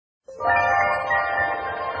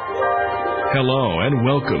Hello and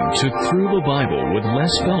welcome to Through the Bible with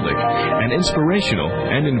Les Feldick, an inspirational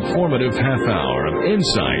and informative half hour of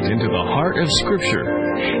insight into the heart of Scripture.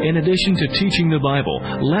 In addition to teaching the Bible,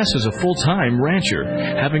 Les is a full-time rancher,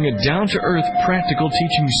 having a down-to-earth, practical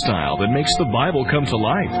teaching style that makes the Bible come to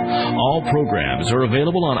life. All programs are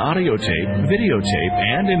available on audio tape, videotape,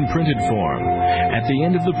 and in printed form. At the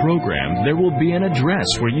end of the program, there will be an address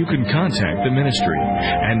where you can contact the ministry.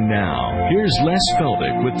 And now, here's Les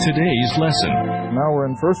Feldick with today's lesson. Now we're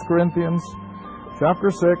in 1 Corinthians chapter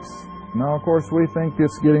 6. Now, of course, we think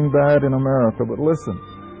it's getting bad in America, but listen.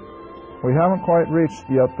 We haven't quite reached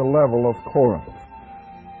yet the level of Corinth.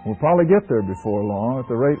 We'll probably get there before long at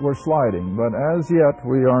the rate we're sliding, but as yet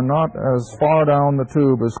we are not as far down the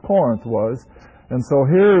tube as Corinth was. And so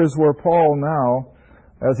here is where Paul now,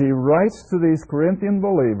 as he writes to these Corinthian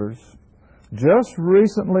believers, just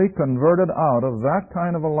recently converted out of that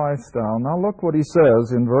kind of a lifestyle. Now look what he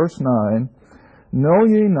says in verse 9. Know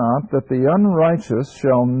ye not that the unrighteous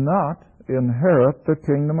shall not inherit the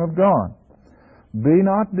kingdom of God? Be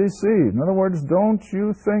not deceived. In other words, don't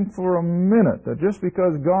you think for a minute that just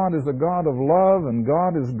because God is a God of love and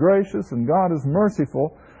God is gracious and God is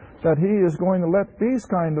merciful, that He is going to let these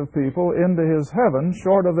kind of people into His heaven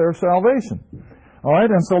short of their salvation. All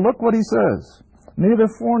right, and so look what he says. Neither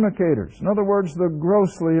fornicators, in other words, the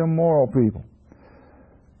grossly immoral people,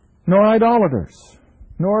 nor idolaters,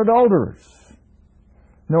 nor adulterers,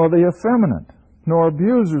 nor the effeminate, nor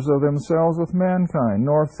abusers of themselves with mankind,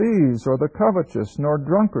 nor thieves, or the covetous, nor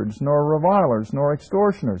drunkards, nor revilers, nor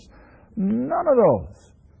extortioners. None of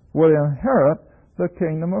those will inherit the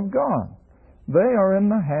kingdom of God. They are in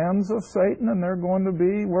the hands of Satan, and they're going to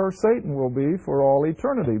be where Satan will be for all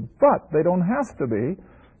eternity. But they don't have to be.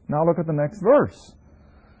 Now look at the next verse.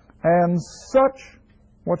 And such,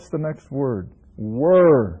 what's the next word?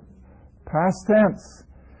 Were. Past tense.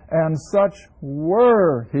 And such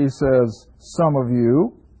were, he says, some of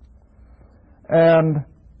you. And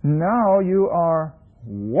now you are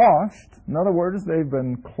washed. In other words, they've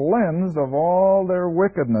been cleansed of all their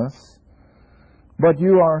wickedness. But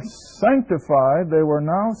you are sanctified. They were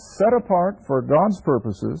now set apart for God's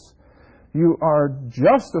purposes. You are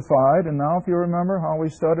justified. And now if you remember how we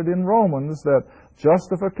studied in Romans, that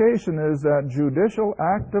justification is that judicial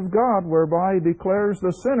act of God whereby He declares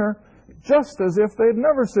the sinner just as if they'd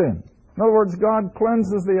never sinned. In other words, God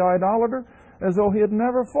cleanses the idolater as though he had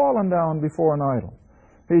never fallen down before an idol.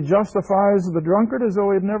 He justifies the drunkard as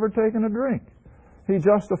though he had never taken a drink. He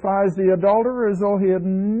justifies the adulterer as though he had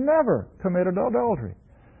never committed adultery.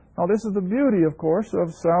 Now this is the beauty, of course,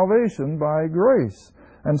 of salvation by grace.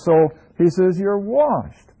 And so he says you're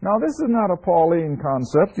washed. Now this is not a Pauline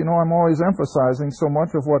concept. You know, I'm always emphasizing so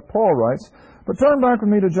much of what Paul writes. But turn back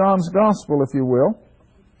with me to John's Gospel, if you will,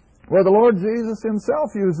 where the Lord Jesus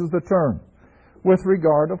himself uses the term with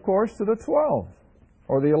regard, of course, to the 12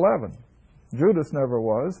 or the 11. Judas never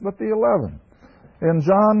was, but the 11. In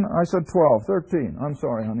John, I said 12, 13. I'm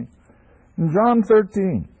sorry, honey. In John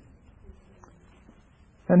 13.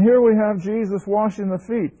 And here we have Jesus washing the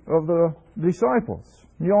feet of the disciples.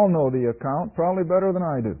 You all know the account, probably better than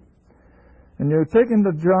I do. And you take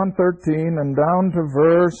into John 13 and down to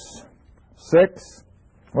verse 6.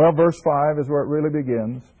 Well, verse 5 is where it really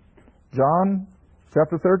begins. John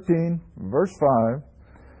chapter 13, verse 5.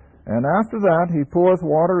 And after that he poureth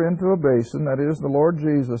water into a basin, that is the Lord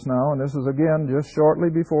Jesus now, and this is again just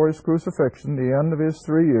shortly before his crucifixion, the end of his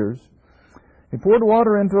 3 years. He poured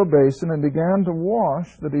water into a basin and began to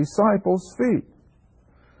wash the disciples' feet,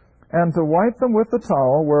 and to wipe them with the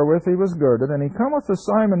towel wherewith he was girded. And he cometh to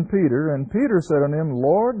Simon Peter, and Peter said unto him,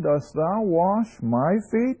 Lord, dost thou wash my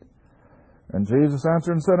feet? And Jesus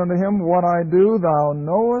answered and said unto him, What I do thou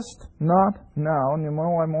knowest not now. And you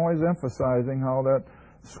know, I'm always emphasizing how that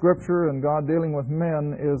Scripture and God dealing with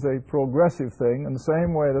men is a progressive thing. In the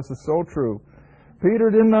same way, this is so true.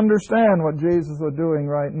 Peter didn't understand what Jesus was doing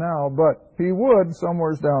right now, but he would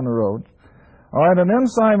somewheres down the road. All right, and then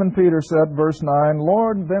Simon Peter said, verse 9,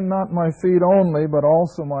 Lord, then not my feet only, but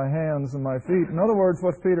also my hands and my feet. In other words,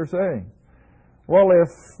 what's Peter saying? Well, if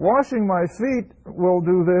washing my feet will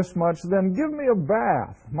do this much, then give me a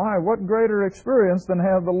bath. My, what greater experience than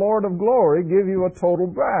have the Lord of glory give you a total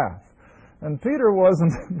bath? And Peter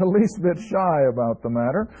wasn't the least bit shy about the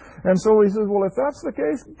matter. And so he says, well, if that's the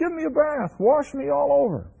case, give me a bath. Wash me all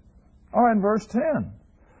over. All right, verse 10.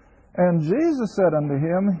 And Jesus said unto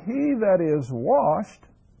him, He that is washed,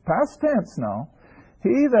 past tense now,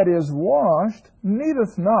 he that is washed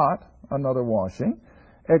needeth not another washing,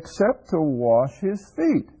 except to wash his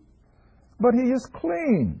feet. But he is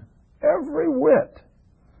clean, every whit.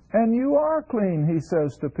 And you are clean, he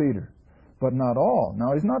says to Peter, but not all.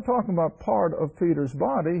 Now, he's not talking about part of Peter's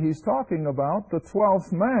body. He's talking about the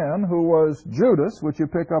 12th man, who was Judas, which you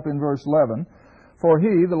pick up in verse 11. For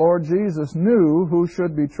he, the Lord Jesus, knew who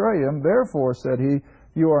should betray him. Therefore, said he,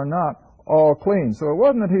 you are not all clean. So it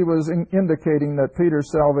wasn't that he was indicating that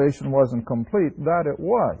Peter's salvation wasn't complete. That it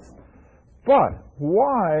was. But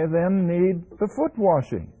why then need the foot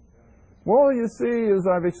washing? Well, you see, as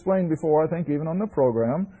I've explained before, I think even on the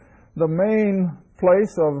program, the main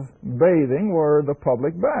place of bathing were the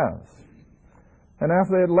public baths. And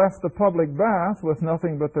after they had left the public bath with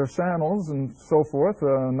nothing but their sandals and so forth,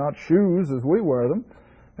 not shoes as we wear them,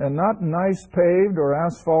 and not nice paved or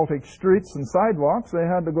asphaltic streets and sidewalks, they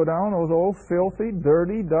had to go down those old filthy,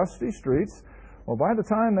 dirty, dusty streets. Well, by the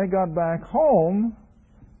time they got back home,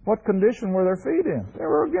 what condition were their feet in? They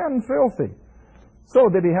were again filthy. So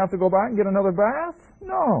did he have to go back and get another bath?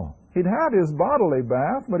 No. He'd had his bodily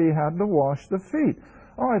bath, but he had to wash the feet.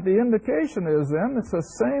 All right, the indication is then it's the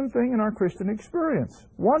same thing in our Christian experience.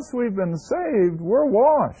 Once we've been saved, we're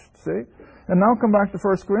washed, see? And now come back to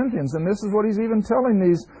 1 Corinthians, and this is what he's even telling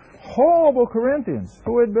these horrible Corinthians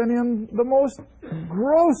who had been in the most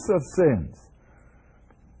gross of sins.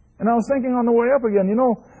 And I was thinking on the way up again, you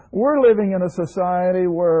know, we're living in a society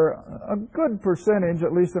where a good percentage,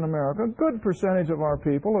 at least in America, a good percentage of our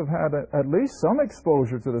people have had at least some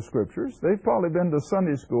exposure to the Scriptures. They've probably been to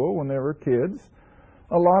Sunday school when they were kids.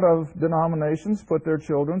 A lot of denominations put their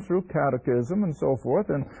children through catechism and so forth,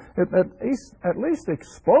 and it at least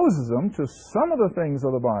exposes them to some of the things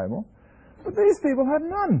of the Bible. But these people had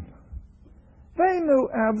none. They knew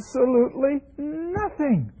absolutely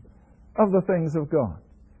nothing of the things of God.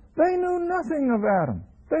 They knew nothing of Adam.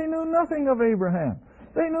 They knew nothing of Abraham.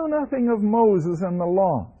 They knew nothing of Moses and the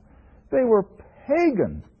law. They were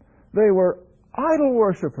pagan. They were idol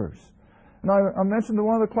worshippers. And I mentioned to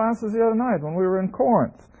one of the classes the other night when we were in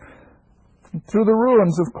Corinth, through the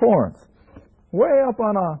ruins of Corinth, way up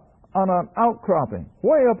on an outcropping,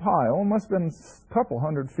 way up high, must have been a couple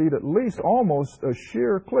hundred feet at least, almost a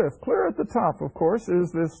sheer cliff. Clear at the top, of course,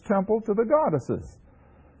 is this temple to the goddesses.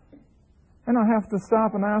 And I have to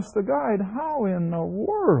stop and ask the guide, how in the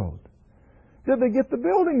world did they get the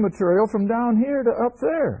building material from down here to up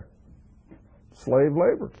there? Slave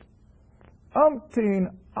labor. Umpteen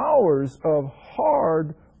hours of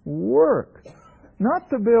hard work. Not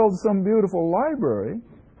to build some beautiful library,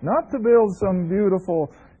 not to build some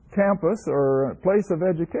beautiful campus or place of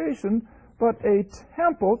education, but a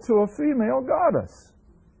temple to a female goddess.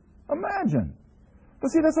 Imagine. But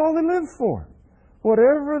see, that's all they lived for.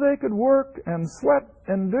 Whatever they could work and sweat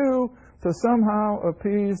and do to somehow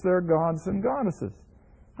appease their gods and goddesses.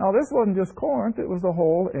 Now, this wasn't just Corinth, it was the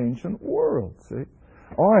whole ancient world, see?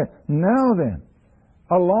 All right, now then,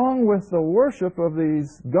 along with the worship of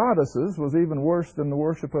these goddesses, was even worse than the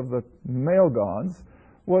worship of the male gods,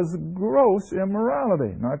 was gross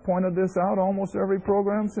immorality. And I pointed this out almost every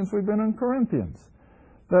program since we've been in Corinthians.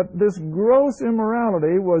 That this gross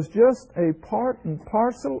immorality was just a part and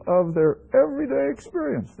parcel of their everyday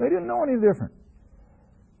experience. They didn't know any different.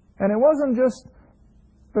 And it wasn't just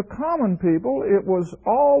the common people, it was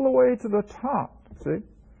all the way to the top, see?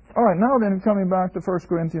 All right, now then, coming back to 1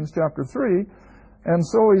 Corinthians chapter 3, and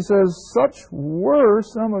so he says, such were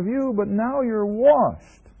some of you, but now you're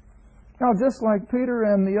washed. Now, just like Peter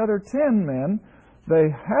and the other 10 men, they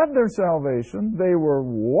had their salvation, they were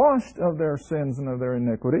washed of their sins and of their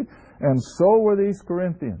iniquity, and so were these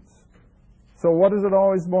Corinthians. So what does it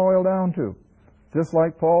always boil down to? Just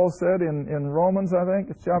like Paul said in Romans, I think,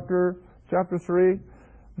 it's chapter 3,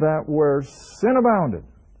 that where sin abounded,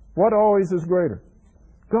 what always is greater?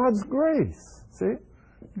 God's grace, see?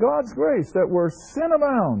 God's grace, that where sin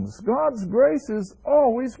abounds, God's grace is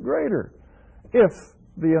always greater if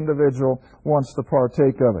the individual wants to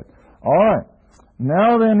partake of it. All right.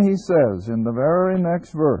 Now then, he says in the very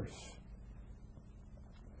next verse,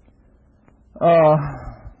 I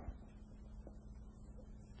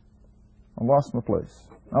lost my place.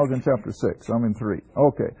 I was in chapter 6. I'm in 3.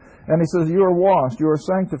 Okay. And he says, you are washed, you are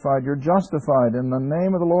sanctified, you're justified in the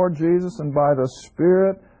name of the Lord Jesus and by the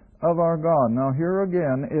Spirit of our God. Now here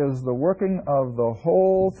again is the working of the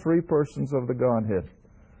whole three persons of the Godhead.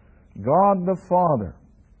 God the Father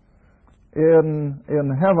in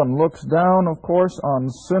heaven looks down, of course, on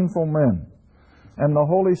sinful men. And the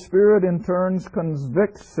Holy Spirit in turns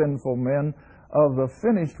convicts sinful men of the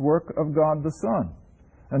finished work of God the Son.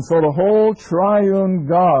 And so the whole triune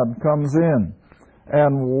God comes in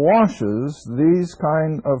and washes these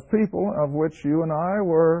kind of people, of which you and I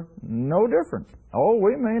were no different. Oh,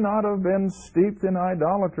 we may not have been steeped in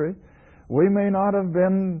idolatry. We may not have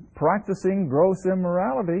been practicing gross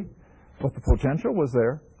immorality, but the potential was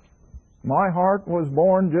there. My heart was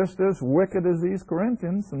born just as wicked as these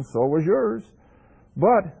Corinthians, and so was yours.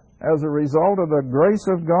 But as a result of the grace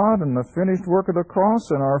of God and the finished work of the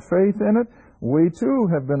cross and our faith in it, we too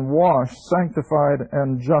have been washed, sanctified,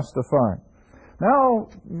 and justified. Now,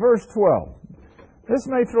 verse 12. This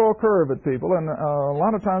may throw a curve at people, and a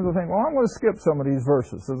lot of times I think, well, I'm going to skip some of these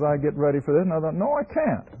verses as I get ready for this. And I thought, no, I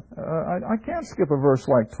can't. I can't skip a verse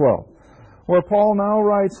like 12, where Paul now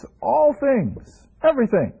writes, all things,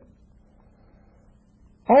 everything,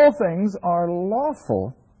 all things are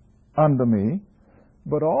lawful unto me,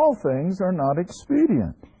 but all things are not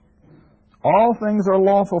expedient. All things are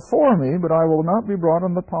lawful for me, but I will not be brought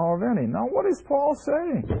in the power of any. Now, what is Paul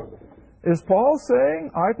saying? Is Paul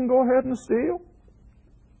saying I can go ahead and steal?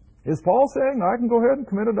 Is Paul saying I can go ahead and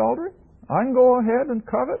commit adultery? I can go ahead and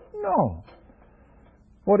covet? No.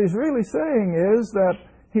 What he's really saying is that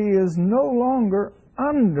he is no longer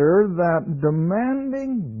under that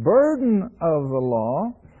demanding burden of the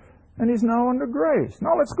law, and he's now under grace.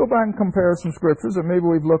 Now let's go back and compare some scriptures that maybe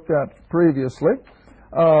we've looked at previously.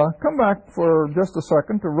 Come back for just a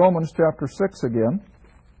second to Romans chapter 6 again.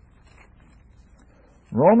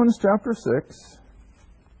 Romans chapter 6.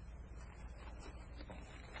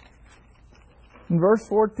 In verse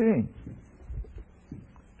 14.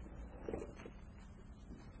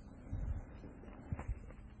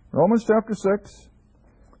 Romans chapter 6,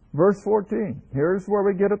 verse 14. Here's where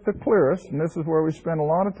we get it the clearest, and this is where we spent a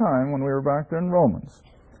lot of time when we were back there in Romans.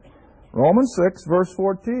 Romans 6, verse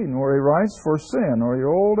 14, where he writes, for sin, or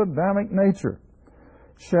your old Adamic nature,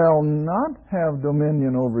 shall not have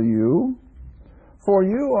dominion over you, for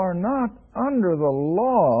you are not under the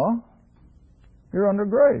law, you're under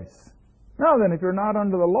grace. Now then, if you're not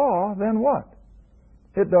under the law, then what?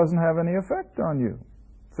 It doesn't have any effect on you.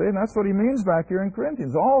 See, and that's what he means back here in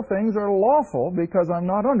Corinthians. All things are lawful because I'm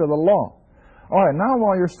not under the law. All right, now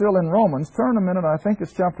while you're still in Romans, turn a minute. I think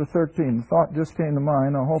it's chapter 13. The thought just came to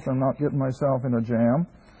mind. I hope I'm not getting myself in a jam.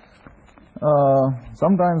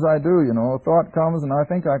 Sometimes I do, you know. A thought comes and I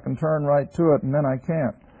think I can turn right to it and then I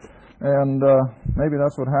can't. And maybe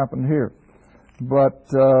that's what happened here. But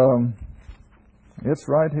it's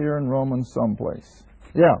right here in Romans someplace.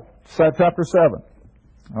 Yeah, chapter 7.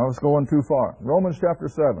 I was going too far. Romans chapter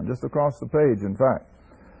 7, just across the page, in fact.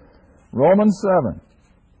 Romans 7,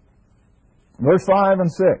 verse 5 and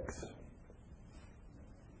 6.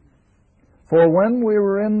 For when we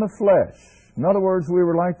were in the flesh, in other words, we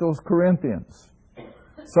were like those Corinthians.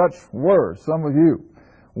 Such were some of you.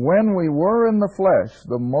 When we were in the flesh,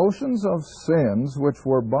 the motions of sins which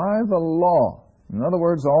were by the law, in other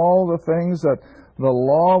words, all the things that the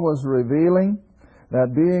law was revealing,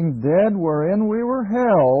 that being dead wherein we were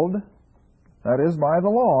held, that is, by the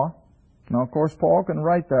law. Now, of course, Paul can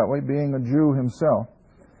write that way, being a Jew himself.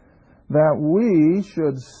 That we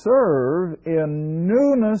should serve in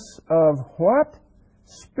newness of what?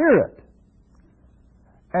 Spirit.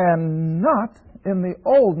 And not in the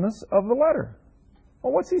oldness of the letter.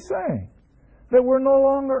 Well, what's he saying? That we're no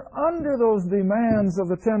longer under those demands of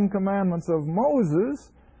the Ten Commandments of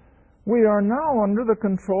Moses. We are now under the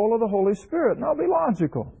control of the Holy Spirit. Now be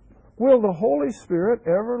logical. Will the Holy Spirit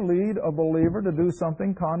ever lead a believer to do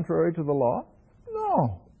something contrary to the law?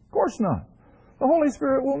 No, of course not. The Holy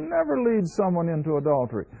Spirit will never lead someone into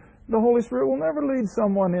adultery. The Holy Spirit will never lead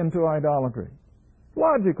someone into idolatry.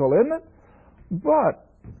 Logical, isn't it? But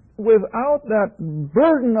without that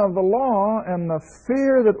burden of the law and the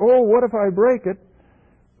fear that, oh, what if I break it?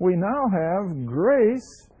 We now have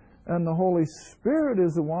grace, and the Holy Spirit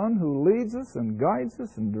is the one who leads us and guides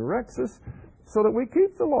us and directs us so that we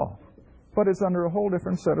keep the law. But it's under a whole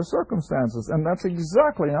different set of circumstances. And that's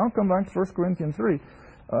exactly, and I'll come back to 1 Corinthians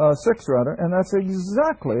 6, and that's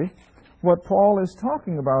exactly what Paul is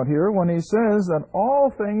talking about here when he says that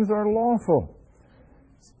all things are lawful.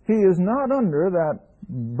 He is not under that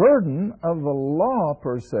burden of the law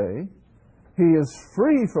per se. He is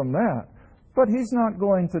free from that. But he's not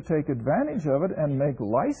going to take advantage of it and make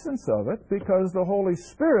license of it because the Holy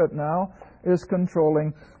Spirit now is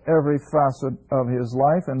controlling every facet of his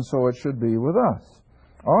life, and so it should be with us.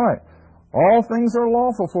 All right. All things are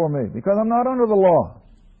lawful for me because I'm not under the law.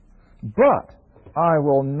 But I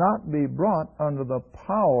will not be brought under the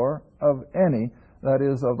power of any, that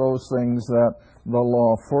is, of those things that the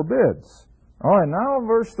law forbids. All right, now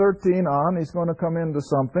verse 13 on, he's going to come into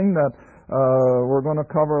something that we're going to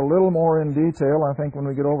cover a little more in detail, I think, when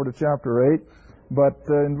we get over to chapter 8. But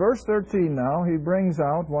in verse 13 now, he brings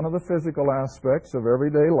out one of the physical aspects of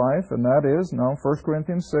everyday life, and that is, now 1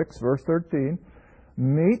 Corinthians 6, verse 13,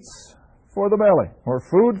 meats for the belly, or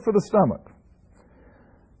food for the stomach,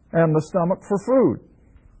 and the stomach for food.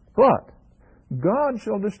 But God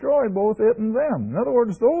shall destroy both it and them. In other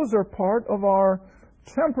words, those are part of our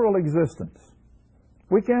temporal existence.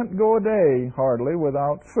 We can't go a day, hardly,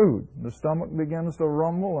 without food. The stomach begins to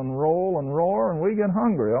rumble and roll and roar, and we get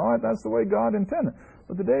hungry. All right, that's the way God intended.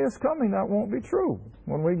 But the day is coming that won't be true.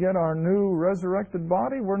 When we get our new resurrected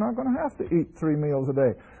body, we're not going to have to eat 3 meals a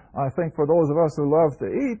day. I think for those of us who love to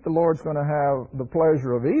eat, the Lord's going to have the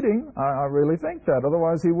pleasure of eating. I really think that.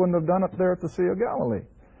 Otherwise, He wouldn't have done it there at the Sea of Galilee.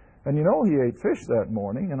 And you know He ate fish that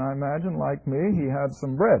morning, and I imagine, like me, He had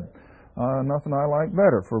some bread. Nothing I like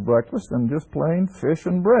better for breakfast than just plain fish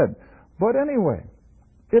and bread. But anyway,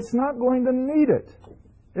 it's not going to need it.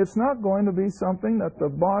 It's not going to be something that the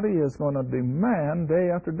body is going to demand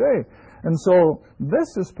day after day. And so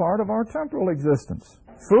this is part of our temporal existence.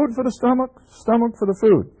 Food for the stomach, stomach for the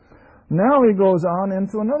food. Now he goes on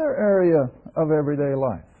into another area of everyday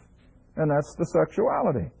life, and that's the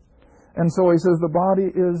sexuality. And so he says the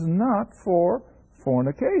body is not for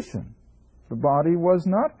fornication. The body was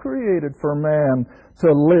not created for man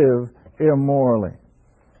to live immorally.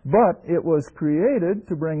 But it was created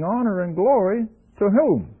to bring honor and glory to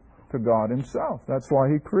whom? To God Himself. That's why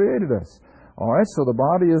He created us. All right, so the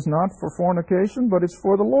body is not for fornication, but it's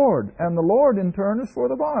for the Lord. And the Lord, in turn, is for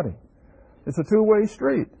the body. It's a two-way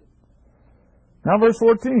street. Now, verse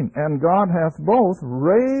 14, and God hath both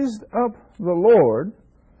raised up the Lord,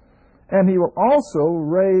 and He will also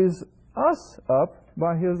raise us up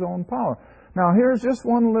by His own power. Now, here's just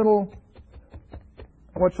one little,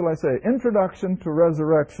 what shall I say, introduction to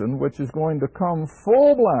resurrection, which is going to come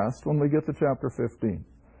full blast when we get to chapter 15.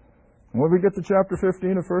 When we get to chapter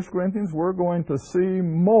 15 of 1 Corinthians, we're going to see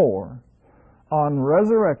more on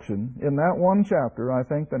resurrection in that one chapter, I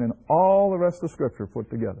think, than in all the rest of Scripture put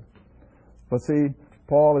together. But see,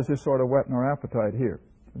 Paul is just sort of whetting our appetite here,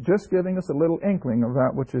 just giving us a little inkling of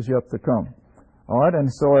that which is yet to come. All right,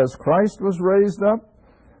 and so as Christ was raised up,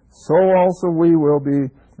 so also we will be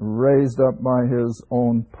raised up by His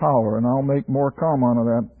own power. And I'll make more comment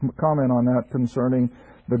on that concerning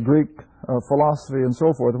the Greek philosophy and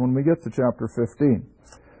so forth when we get to chapter 15. And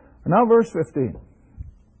now verse 15.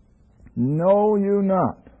 Know you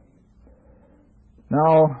not.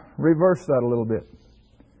 Now reverse that a little bit.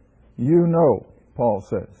 You know, Paul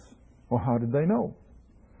says. Well, how did they know?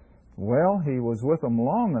 Well, he was with them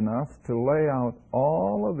long enough to lay out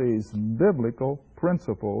all of these biblical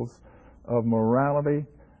principles of morality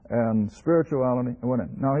and spirituality.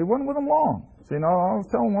 Now, he wasn't with them long. See, now, I was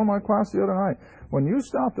telling one of my class the other night, when you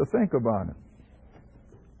stop to think about it,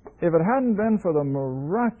 if it hadn't been for the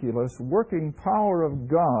miraculous working power of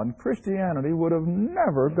God, Christianity would have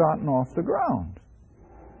never gotten off the ground.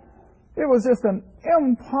 It was just an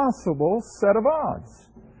impossible set of odds.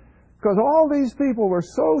 Because all these people were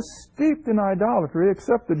so steeped in idolatry,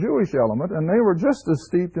 except the Jewish element, and they were just as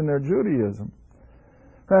steeped in their Judaism,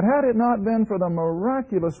 that had it not been for the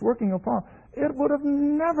miraculous working of power, it would have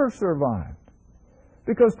never survived.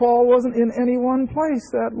 Because Paul wasn't in any one place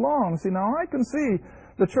that long. See, now I can see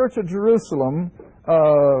the Church of Jerusalem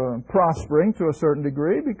prospering to a certain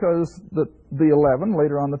degree because the 11,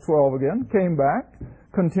 later on the 12 again, came back,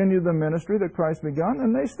 continued the ministry that Christ begun,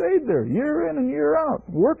 and they stayed there year in and year out,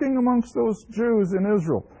 working amongst those Jews in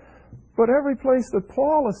Israel. But every place that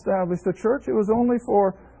Paul established a church, it was only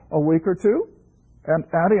for a week or two, and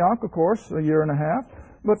Antioch, of course, a year and a half.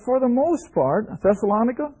 But for the most part,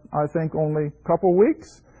 Thessalonica, I think only a couple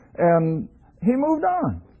weeks, and he moved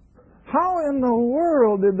on. How in the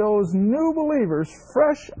world did those new believers,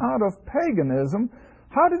 fresh out of paganism,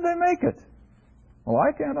 how did they make it? Well,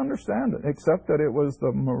 I can't understand it, except that it was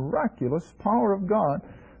the miraculous power of God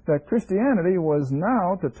that Christianity was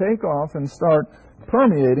now to take off and start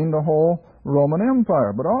permeating the whole Roman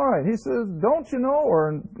Empire. But all right, he says, don't you know,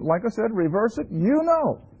 or like I said, reverse it, you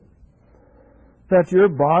know that your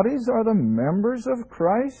bodies are the members of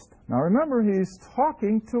Christ. Now remember, he's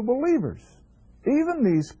talking to believers. Even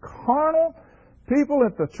these carnal people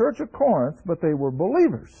at the church of Corinth, but they were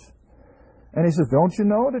believers. And he says, don't you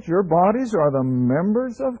know that your bodies are the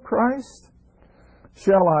members of Christ?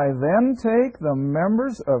 Shall I then take the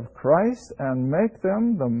members of Christ and make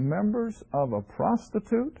them the members of a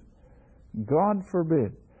prostitute? God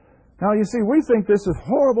forbid. Now you see, we think this is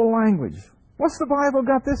horrible language. What's the Bible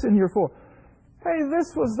got this in here for? Hey,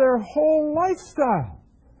 this was their whole lifestyle.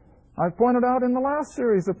 I pointed out in the last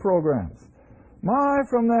series of programs.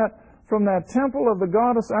 From that temple of the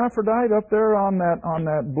goddess Aphrodite up there on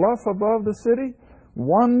that bluff above the city,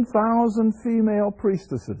 1,000 female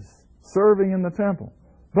priestesses serving in the temple.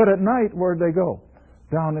 But at night, where'd they go?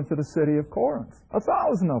 Down into the city of Corinth.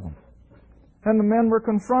 1,000 of them. And the men were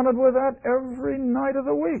confronted with that every night of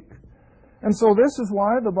the week. And so this is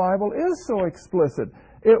why the Bible is so explicit.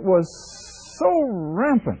 It was so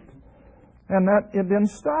rampant. And that it didn't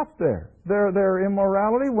stop there. Their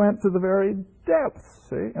immorality went to the very depths,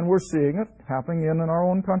 see? And we're seeing it happening in our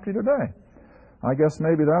own country today. I guess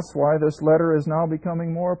maybe that's why this letter is now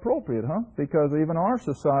becoming more appropriate, huh? Because even our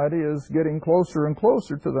society is getting closer and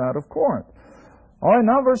closer to that of Corinth. All right,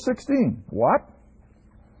 now verse 16. What?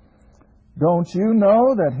 Don't you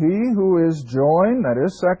know that he who is joined, that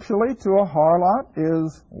is sexually, to a harlot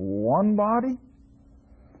is one body?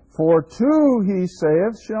 For two, he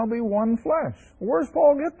saith, shall be one flesh. Where's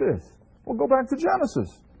Paul get this? We'll go back to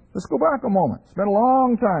Genesis. Let's go back a moment. It's been a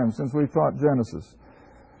long time since we've taught Genesis.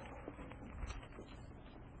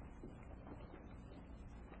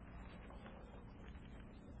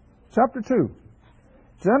 Chapter 2.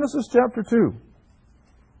 Genesis chapter 2.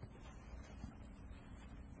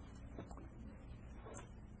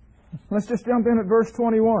 Let's just jump in at verse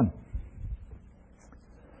 21.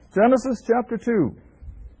 Genesis chapter 2,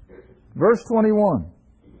 verse 21.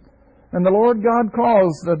 And the Lord God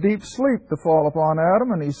caused a deep sleep to fall upon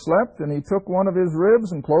Adam, and he slept, and he took one of his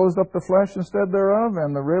ribs and closed up the flesh instead thereof,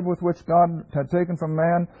 and the rib with which God had taken from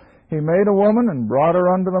man, he made a woman and brought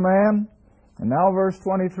her unto the man. And now verse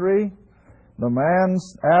 23.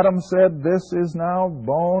 Adam said, This is now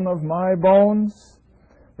bone of my bones.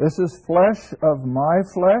 This is flesh of my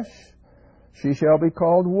flesh. She shall be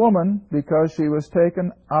called woman, because she was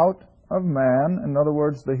taken out of man. In other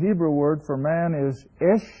words, the Hebrew word for man is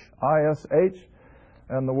ish, I-S-H,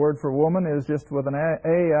 and the word for woman is just with an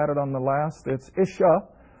A added on the last. It's isha.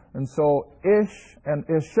 And so ish and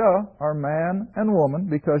isha are man and woman,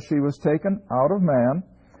 because she was taken out of man.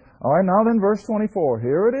 All right, now then verse 24.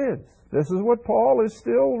 Here it is. This is what Paul is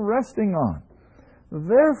still resting on.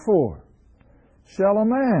 Therefore shall a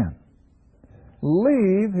man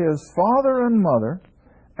leave his father and mother,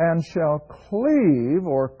 and shall cleave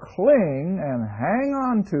or cling and hang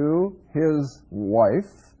on to his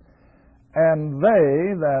wife, and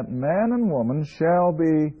they, that man and woman, shall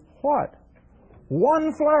be what?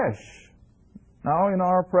 One flesh. Now, in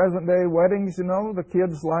our present day weddings, you know, the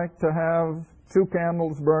kids like to have 2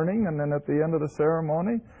 candles burning, and then at the end of the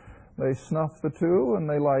ceremony, they snuff the 2 and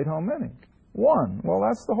they light how many? 1. Well,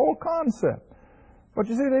 that's the whole concept. But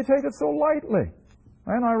you see, they take it so lightly.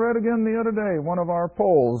 And I read again the other day, one of our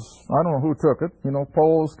polls, I don't know who took it. You know,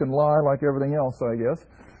 polls can lie like everything else, I guess.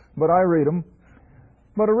 But I read them.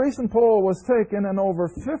 But a recent poll was taken, and over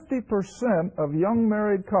 50% of young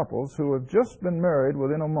married couples who have just been married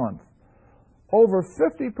within a month, over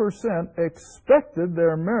 50% expected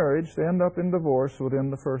their marriage to end up in divorce within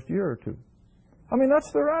the first year or 2. I mean,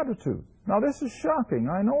 that's their attitude. Now, this is shocking.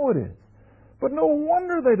 I know it is. But no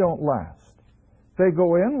wonder they don't last. They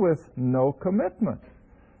go in with no commitment.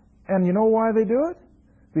 And you know why they do it?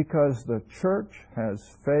 Because the church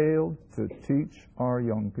has failed to teach our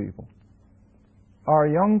young people. Our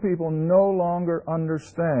young people no longer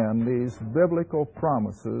understand these biblical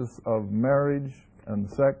promises of marriage and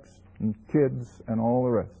sex and kids and all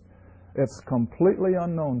the rest. It's completely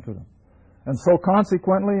unknown to them. And so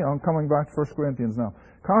consequently, I'm coming back to 1 Corinthians now,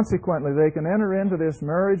 consequently they can enter into this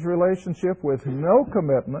marriage relationship with no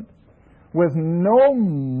commitment, with no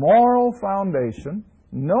moral foundation,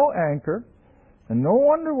 no anchor, and no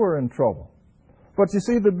wonder we're in trouble. But you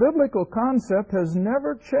see, the biblical concept has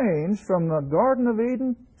never changed from the Garden of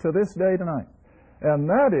Eden to this day tonight. And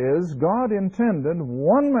that is, God intended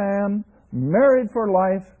one man married for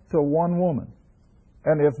life to one woman.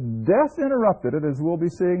 And if death interrupted it, as we'll be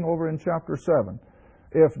seeing over in chapter 7,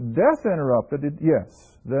 if death interrupted it,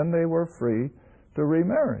 yes, then they were free to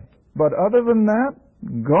remarry. But other than that,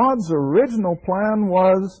 God's original plan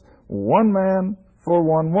was one man for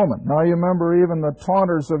one woman. Now you remember even the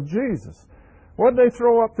taunters of Jesus. What did they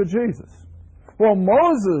throw up to Jesus? Well,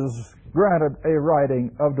 Moses granted a writing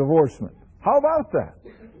of divorcement. How about that?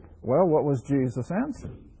 Well, what was Jesus' answer?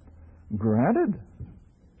 Granted.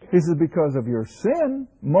 He said, because of your sin,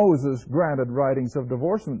 Moses granted writings of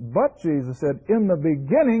divorcement. But Jesus said, in the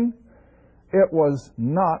beginning, it was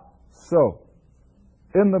not so.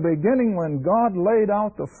 In the beginning, when God laid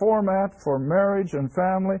out the format for marriage and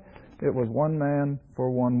family, it was one man for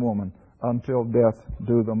one woman, until death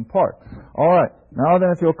do them part. All right. Now then,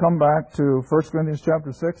 if you'll come back to 1 Corinthians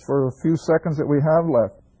chapter 6 for a few seconds that we have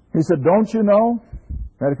left. He said, don't you know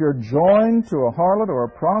that if you're joined to a harlot or a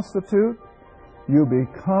prostitute, you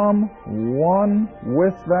become one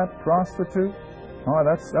with that prostitute? Oh,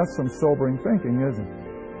 that's some sobering thinking, isn't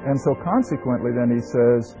it? And so consequently then he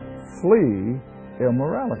says, flee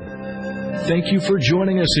immorality. Thank you for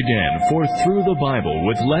joining us again for Through the Bible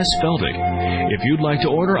with Les Feldick. If you'd like to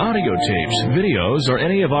order audio tapes, videos, or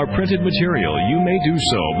any of our printed material, you may do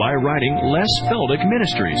so by writing Les Feldick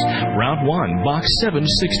Ministries, Route 1, Box 760,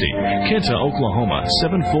 Kinta, Oklahoma,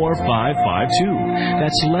 74552.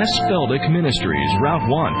 That's Les Feldick Ministries, Route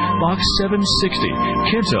 1, Box 760,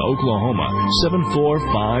 Kinta, Oklahoma,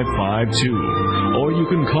 74552. Or you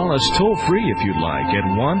can call us toll-free if you'd like at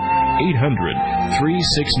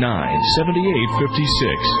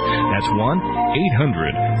 1-800-369-7856. That's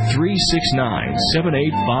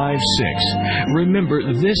 1-800-369-7856. Remember,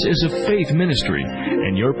 this is a faith ministry,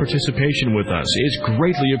 and your participation with us is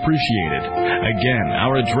greatly appreciated. Again,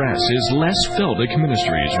 our address is Les Feldick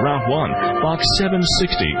Ministries, Route 1, Box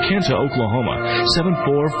 760, Kinta, Oklahoma,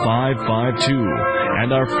 74552.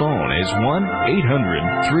 And our phone is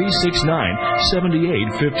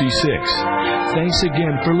 1-800-369-7856. Thanks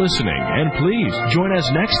again for listening, and please join us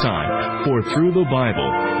next time for Through the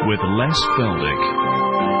Bible with Les Feldick.